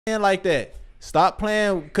like that. Stop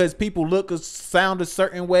playing because people look or sound a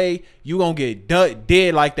certain way. You gonna get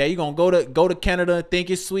dead like that. You gonna go to Canada and think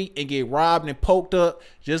it's sweet and get robbed and poked up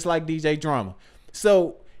just like DJ Drama.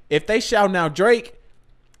 So if they shouting out Drake,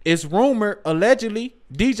 it's rumored allegedly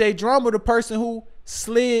DJ Drama, the person who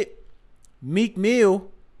slid Meek Mill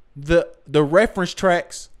the reference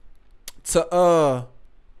tracks to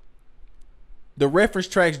the reference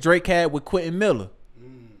tracks Drake had with Quentin Miller.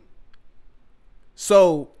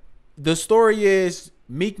 So the story is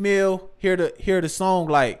Meek Mill hear the song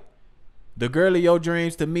like the girl of your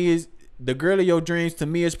dreams to me is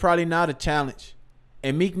probably not a challenge.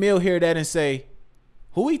 And Meek Mill hear that and say,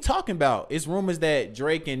 who he talking about? It's rumors that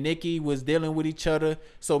Drake and Nicki was dealing with each other.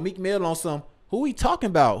 So Meek Mill on some, who he talking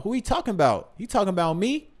about? Who he talking about? He talking about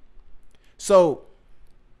me? So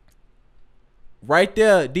right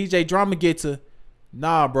there, DJ Drama get to,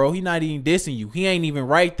 nah, bro, he not even dissing you. He ain't even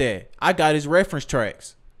right there. I got his reference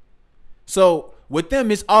tracks. So with them,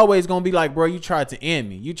 it's always gonna be like, bro, you tried to end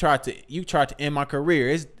me. You tried to end my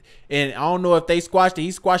career. And I don't know if they squashed it.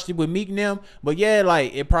 He squashed it with Meek and them, but yeah,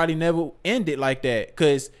 like it probably never ended like that.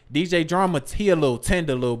 Cause DJ Drama, he a little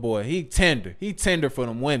tender little boy. He tender. He tender for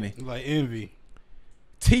them women. Like Envy.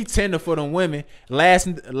 He tender for them women. Last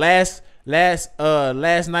night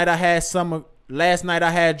I had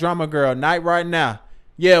Drama Girl. Night right now.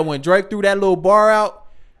 Yeah, when Drake threw that little bar out,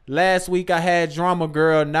 last week I had Drama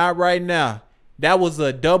Girl. Not right now. That was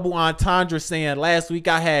a double entendre saying last week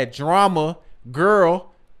I had Drama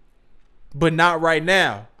Girl, but not right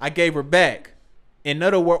now. I gave her back. In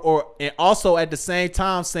other words, and also at the same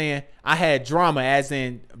time saying I had drama as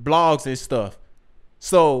in blogs and stuff.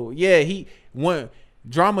 So yeah,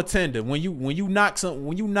 Drama tender. When you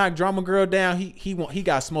knock Drama Girl down, he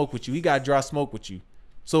got smoke with you. He got dry smoke with you.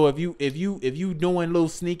 So if you doing little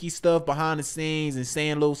sneaky stuff behind the scenes and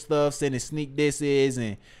saying little stuff, sending sneak disses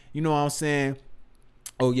and you know what I'm saying?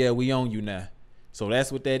 Oh yeah, we own you now. So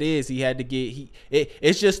that's what that is. He had to get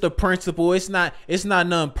it's just a principle. It's not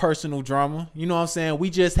nothing personal drama. You know what I'm saying? We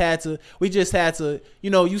just had to, you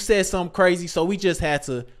know, you said something crazy, so we just had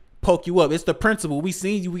to poke you up. It's the principle. We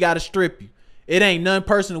seen you, we gotta strip you. It ain't nothing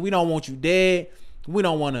personal. We don't want you dead. We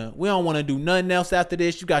don't wanna do nothing else after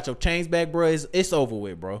this. You got your chains back, bro. It's over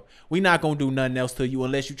with, bro. We not gonna do nothing else to you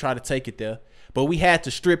unless you try to take it there. But we had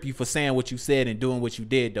to strip you for saying what you said and doing what you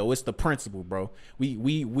did, though. It's the principle, bro.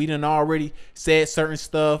 We done already said certain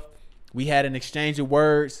stuff. We had an exchange of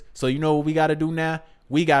words. So you know what we got to do now?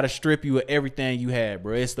 We got to strip you of everything you had,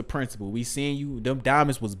 bro. It's the principle. We seen you. Them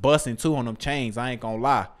diamonds was busting, too, on them chains. I ain't going to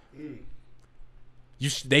lie.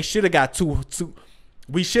 They should have got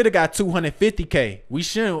we should have got 250K. We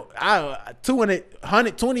shouldn't.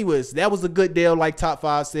 120 that was a good deal, like Top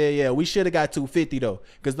 5 said. Yeah, we should have got 250 though,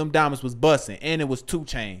 because them diamonds was busting and it was 2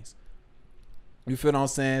 chains. You feel what I'm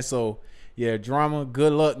saying? So yeah, Drama,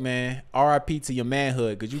 good luck, man. RIP to your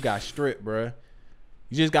manhood, because you got stripped, bro.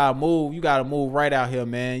 You just gotta move. You gotta move right out here,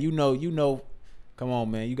 man. You know. Come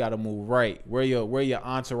on, man. You gotta move right. Where your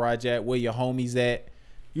entourage at? Where your homies at?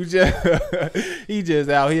 You just he just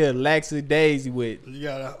out here laxing daisy with. You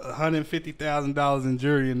got $150,000 in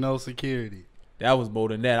jury and no security. That was more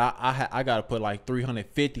than that. I gotta put like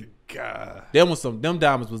 350. God. Them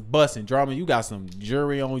diamonds was busting. Drama, you got some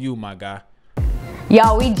jury on you, my guy.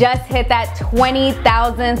 Y'all, we just hit that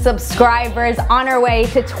 20,000 subscribers, on our way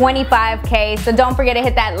to 25K. So don't forget to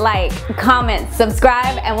hit that like, comment,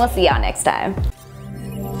 subscribe, and we'll see y'all next time.